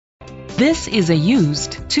This is a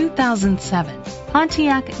used 2007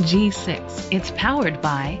 Pontiac G6. It's powered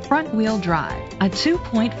by front-wheel drive, a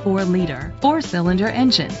 2.4-liter four-cylinder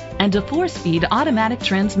engine, and a 4-speed automatic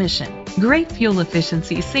transmission. Great fuel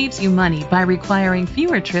efficiency saves you money by requiring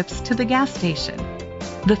fewer trips to the gas station.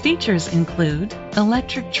 The features include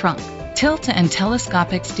electric trunk, tilt and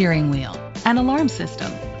telescopic steering wheel, an alarm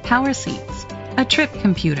system, power seats, a trip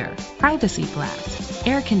computer, privacy glass,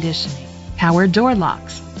 air conditioning, power door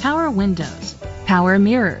locks, power windows, power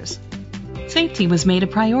mirrors. Safety was made a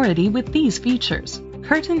priority with these features: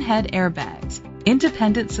 curtain head airbags,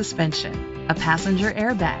 independent suspension, a passenger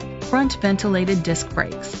airbag, front ventilated disc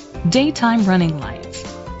brakes, daytime running lights,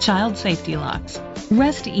 child safety locks.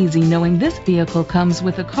 Rest easy knowing this vehicle comes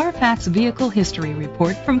with a Carfax Vehicle History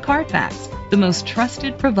Report from Carfax, the most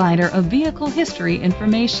trusted provider of vehicle history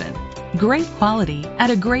information. Great quality at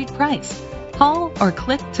a great price. Call or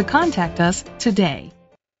click to contact us today.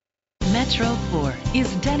 Metro Ford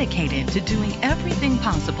is dedicated to doing everything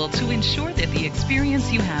possible to ensure that the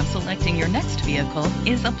experience you have selecting your next vehicle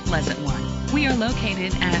is a pleasant one. We are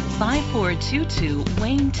located at 5422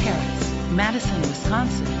 Wayne Terrace, Madison,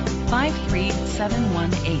 Wisconsin,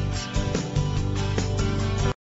 53718.